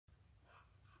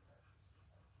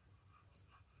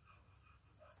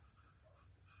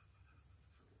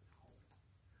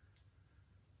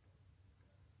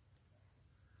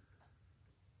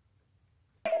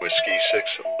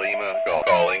Lima Golf.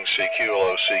 Calling CQ,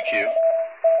 hello CQ.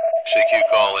 CQ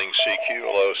calling CQ,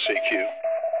 hello CQ.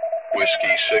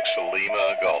 Whiskey 6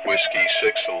 Lima Golf. Whiskey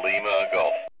 6 Lima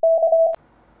Golf.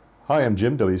 Hi, I'm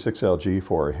Jim, W6LG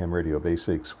for Ham Radio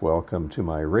Basics. Welcome to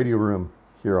my radio room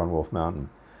here on Wolf Mountain.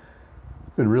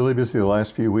 Been really busy the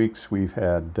last few weeks. We've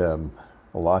had a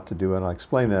lot to do, and I'll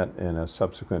explain that in a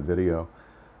subsequent video.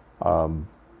 One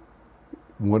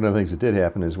of the things that did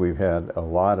happen is we've had a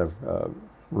lot of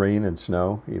rain and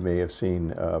snow. You may have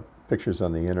seen pictures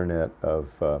on the internet of,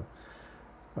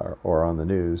 or on the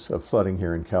news, of flooding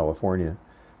here in California.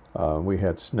 We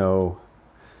had snow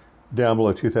down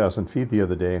below 2,000 feet the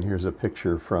other day, and here's a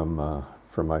picture from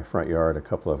my front yard. A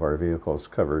couple of our vehicles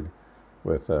covered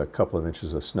with a couple of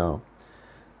inches of snow.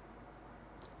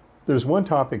 There's one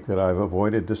topic that I've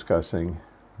avoided discussing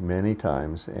many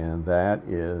times, and that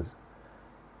is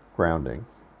grounding.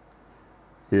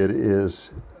 It is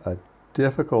a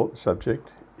difficult subject.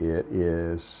 It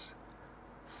is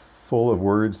full of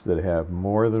words that have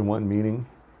more than one meaning,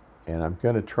 and I'm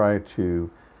going to try to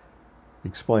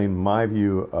explain my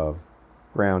view of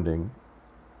grounding.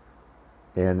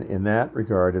 And in that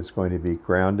regard, it's going to be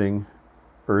grounding,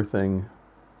 earthing,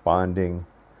 bonding,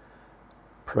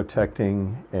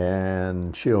 protecting,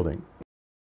 and shielding.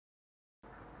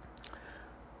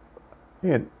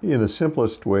 And in the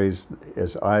simplest ways,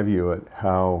 as I view it,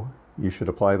 how you should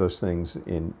apply those things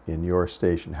in your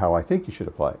station, how I think you should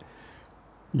apply it.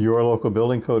 Your local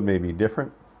building code may be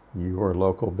different. Your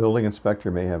local building inspector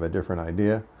may have a different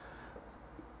idea.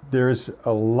 There's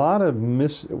a lot of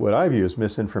what I view as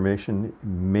misinformation.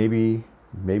 Maybe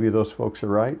those folks are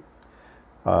right.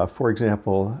 For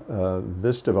example,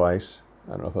 this device,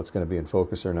 I don't know if that's going to be in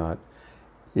focus or not,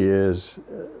 is,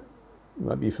 you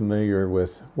might be familiar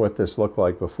with what this looked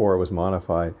like before it was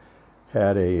modified.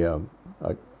 Had a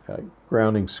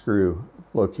grounding screw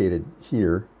located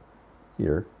here.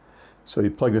 So you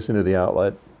plug this into the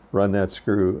outlet, run that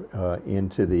screw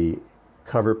into the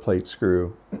cover plate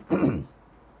screw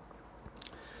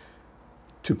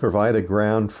to provide a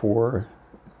ground for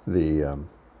the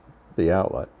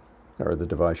outlet or the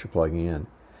device you're plugging in.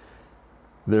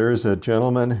 There is a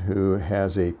gentleman who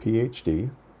has a PhD.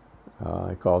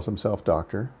 He calls himself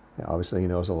doctor. Obviously, he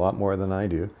knows a lot more than I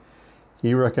do.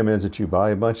 He recommends that you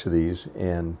buy a bunch of these,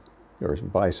 or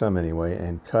buy some anyway,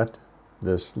 and cut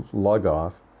this lug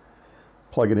off,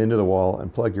 plug it into the wall,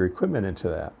 and plug your equipment into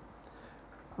that.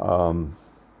 I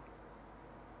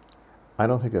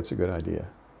don't think that's a good idea.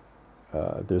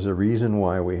 There's a reason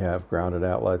why we have grounded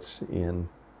outlets in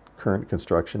current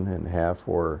construction, and have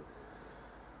for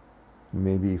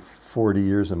maybe 40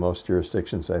 years in most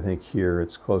jurisdictions. I think here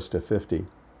it's close to 50.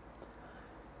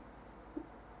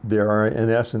 There are,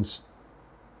 in essence,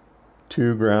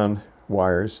 two ground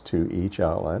wires to each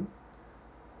outlet.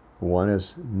 One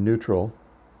is neutral,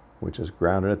 which is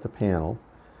grounded at the panel,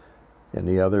 and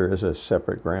the other is a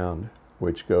separate ground,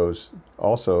 which goes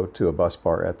also to a bus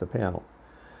bar at the panel.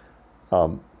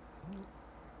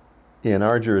 In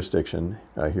our jurisdiction,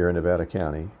 here in Nevada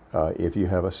County, if you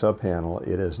have a sub-panel,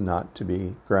 it is not to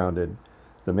be grounded.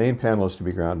 The main panel is to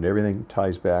be grounded. Everything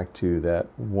ties back to that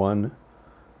one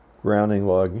grounding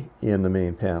lug in the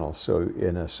main panel. So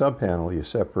in a sub-panel, you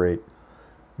separate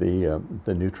the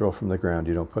neutral from the ground.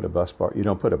 You don't put a bus bar. You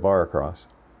don't put a bar across.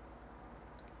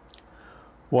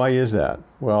 Why is that?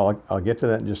 Well, I'll get to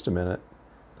that in just a minute.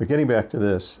 But getting back to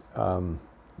this,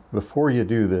 before you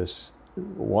do this,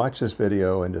 watch this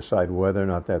video and decide whether or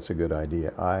not that's a good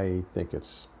idea. I think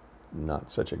it's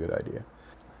not such a good idea.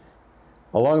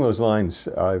 Along those lines,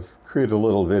 I've created a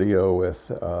little video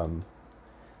with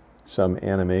some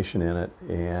animation in it,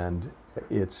 and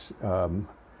it's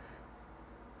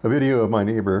a video of my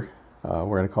neighbor.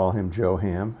 We're going to call him Joe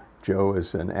Ham. Joe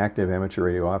is an active amateur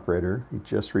radio operator. He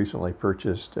just recently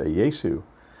purchased a Yaesu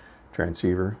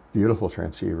transceiver, beautiful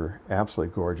transceiver,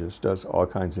 absolutely gorgeous, does all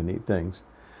kinds of neat things.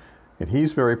 And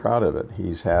he's very proud of it.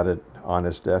 He's had it on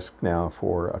his desk now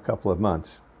for a couple of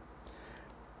months.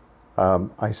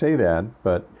 I say that,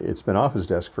 but it's been off his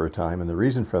desk for a time, and the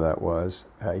reason for that was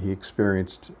he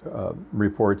experienced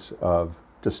reports of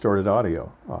distorted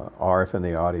audio, RF in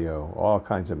the audio, all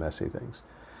kinds of messy things.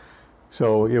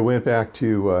 So it went back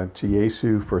to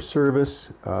Yaesu for service.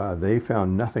 They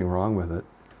found nothing wrong with it,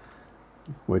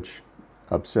 which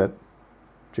upset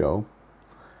Joe.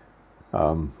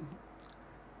 And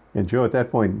Joe at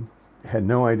that point had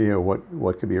no idea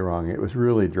what could be wrong. It was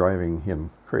really driving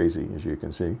him crazy, as you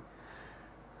can see.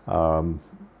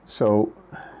 So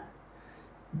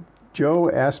Joe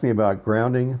asked me about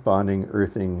grounding, bonding,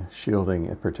 earthing, shielding,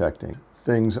 and protecting.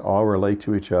 Things all relate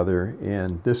to each other,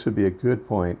 and this would be a good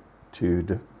point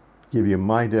to give you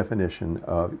my definition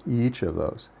of each of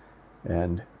those.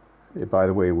 And by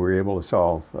the way, we're able to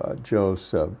solve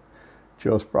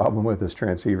Joe's problem with this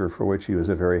transceiver, for which he was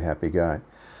a very happy guy.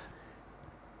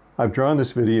 I've drawn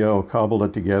this video, cobbled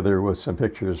it together with some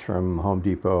pictures from Home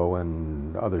Depot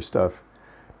and other stuff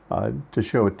to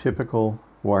show a typical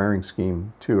wiring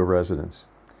scheme to a residence.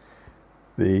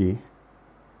 The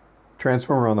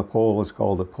transformer on the pole is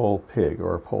called a pole pig,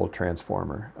 or a pole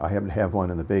transformer. I happen to have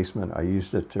one in the basement. I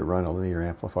used it to run a linear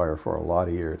amplifier for a lot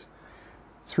of years.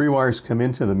 3 wires come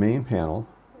into the main panel.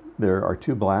 There are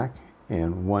 2 black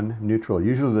and 1 neutral.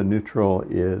 Usually the neutral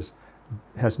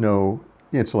has no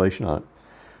insulation on it.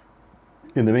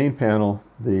 In the main panel,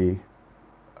 the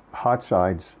hot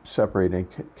sides separate and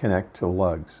connect to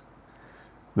lugs.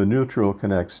 The neutral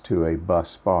connects to a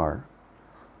bus bar.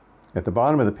 At the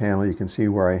bottom of the panel, you can see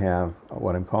where I have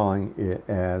what I'm calling it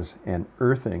as an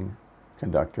earthing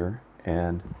conductor,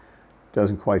 and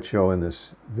doesn't quite show in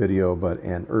this video, but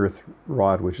an earth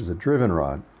rod, which is a driven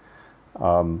rod.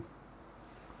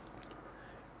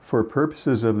 For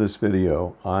purposes of this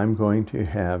video, I'm going to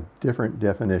have different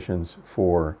definitions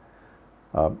for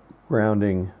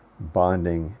grounding,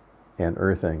 bonding, and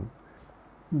earthing.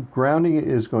 Grounding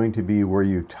is going to be where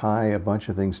you tie a bunch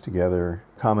of things together.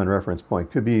 Common reference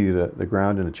point could be the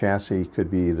ground in a chassis,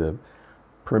 could be the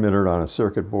perimeter on a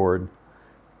circuit board,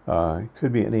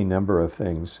 could be any number of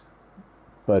things,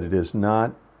 but it is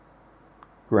not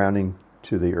grounding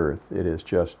to the earth. It is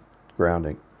just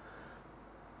grounding,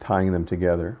 tying them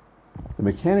together. The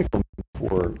mechanical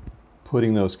for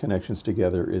putting those connections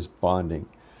together is bonding.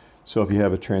 So if you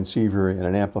have a transceiver and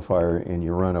an amplifier and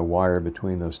you run a wire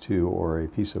between those two, or a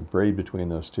piece of braid between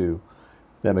those two,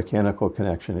 that mechanical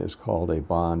connection is called a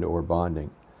bond or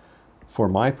bonding. For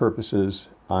my purposes,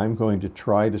 I'm going to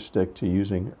try to stick to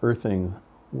using earthing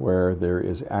where there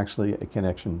is actually a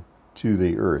connection to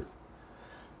the earth.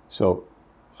 So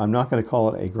I'm not going to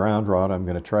call it a ground rod. I'm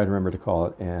going to try to remember to call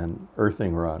it an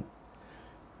earthing rod.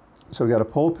 So we've got a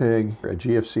pole pig, a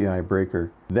GFCI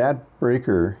breaker. That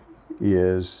breaker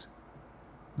is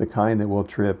the kind that will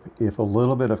trip if a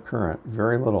little bit of current,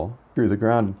 very little, through the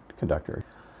ground conductor.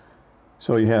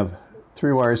 So you have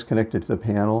 3 wires connected to the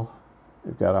panel.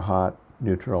 You've got a hot,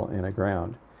 neutral, and a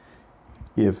ground.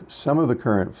 If some of the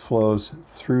current flows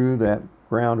through that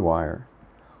ground wire,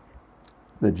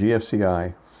 the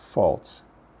GFCI faults.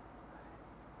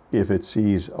 If it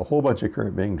sees a whole bunch of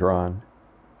current being drawn,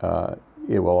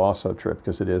 it will also trip,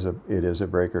 because it is a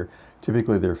breaker.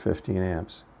 Typically they're 15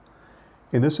 amps.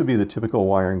 And this would be the typical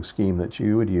wiring scheme that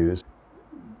you would use.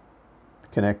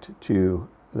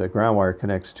 The ground wire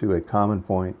connects to a common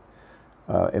point.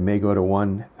 It may go to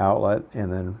one outlet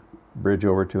and then bridge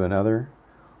over to another,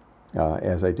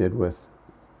 as I did with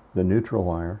the neutral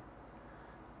wire.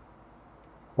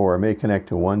 Or it may connect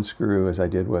to one screw, as I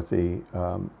did with the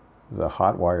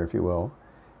hot wire, if you will,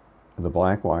 the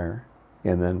black wire,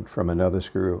 and then from another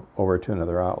screw over to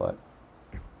another outlet.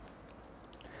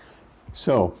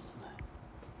 So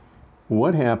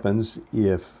what happens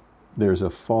if there's a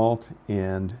fault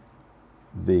and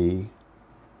the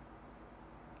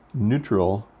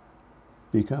neutral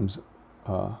becomes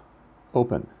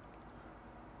open?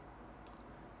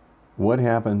 What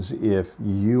happens if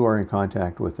you are in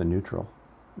contact with the neutral?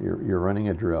 You're running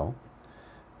a drill.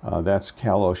 That's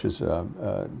Cal OSHA's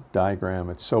diagram.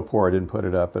 It's so poor I didn't put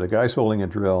it up, but a guy's holding a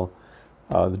drill.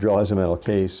 The drill has a metal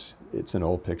case. It's an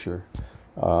old picture.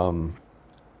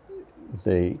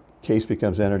 The case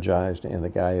becomes energized and the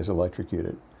guy is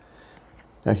electrocuted.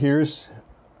 Now here's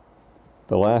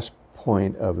the last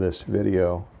point of this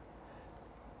video,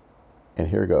 and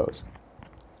here goes.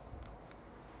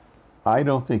 I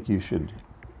don't think you should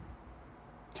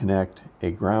connect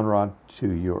a ground rod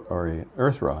to or an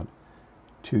earth rod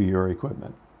to your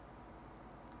equipment.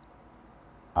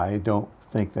 I don't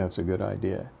think that's a good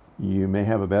idea. You may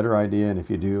have a better idea, and if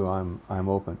you do, I'm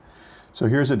open. So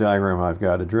here's a diagram. I've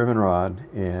got a driven rod,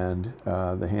 and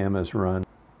the ham is run.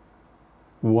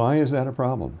 Why is that a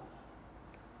problem?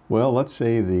 Well, let's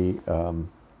say the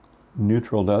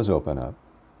neutral does open up,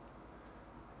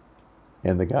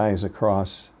 and the guy is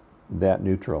across that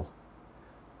neutral.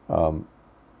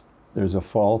 There's a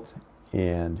fault,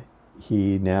 and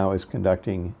he now is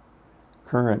conducting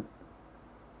current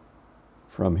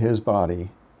from his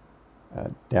body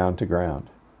down to ground,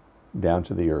 down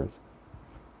to the earth.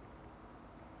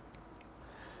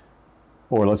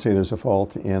 Or let's say there's a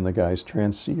fault in the guy's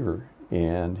transceiver,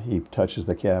 and he touches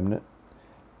the cabinet,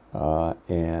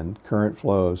 and current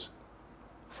flows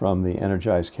from the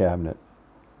energized cabinet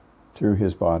through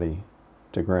his body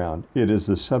to ground. It is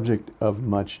the subject of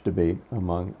much debate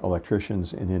among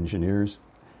electricians and engineers,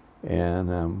 and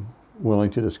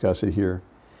willing to discuss it here.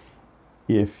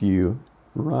 If you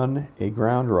run a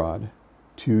ground rod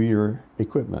to your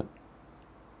equipment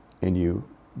and you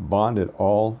bond it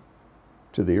all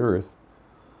to the earth,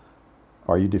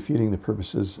 are you defeating the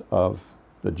purposes of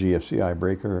the GFCI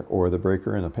breaker or the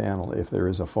breaker in the panel if there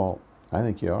is a fault? I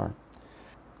think you are.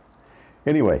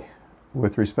 Anyway,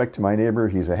 with respect to my neighbor,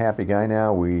 he's a happy guy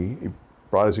now. We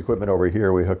brought his equipment over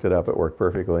here, we hooked it up, it worked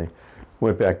perfectly.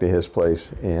 Went back to his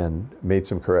place and made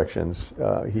some corrections.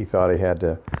 He thought he had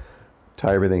to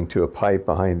tie everything to a pipe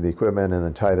behind the equipment and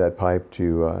then tie that pipe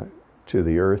to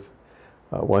the earth.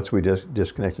 Once we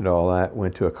disconnected all that,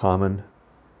 went to a common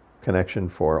connection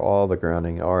for all the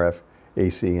grounding, RF,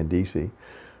 AC, and DC.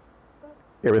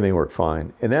 Everything worked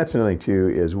fine. And that's another thing too,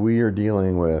 is we are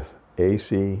dealing with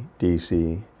AC,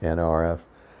 DC, and RF.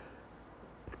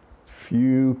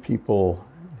 Few people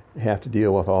have to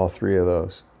deal with all three of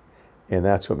those. And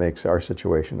that's what makes our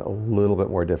situation a little bit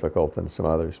more difficult than some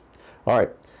others. All right,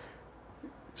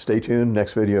 stay tuned.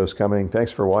 Next video is coming.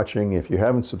 Thanks for watching. If you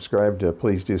haven't subscribed,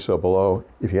 please do so below.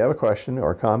 If you have a question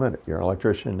or a comment, you're an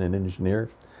electrician, an engineer,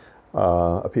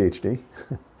 a PhD,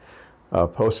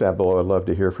 post that below. I'd love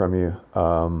to hear from you.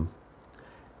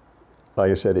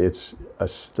 Like I said, it's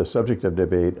the subject of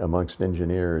debate amongst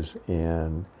engineers,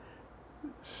 and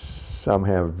some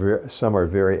are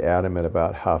very adamant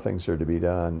about how things are to be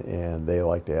done, and they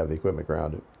like to have the equipment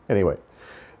grounded. Anyway,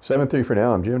 7-3 for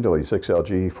now. I'm Jim,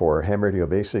 W6LG for Ham Radio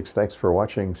Basics. Thanks for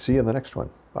watching. See you in the next one.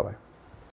 Bye-bye.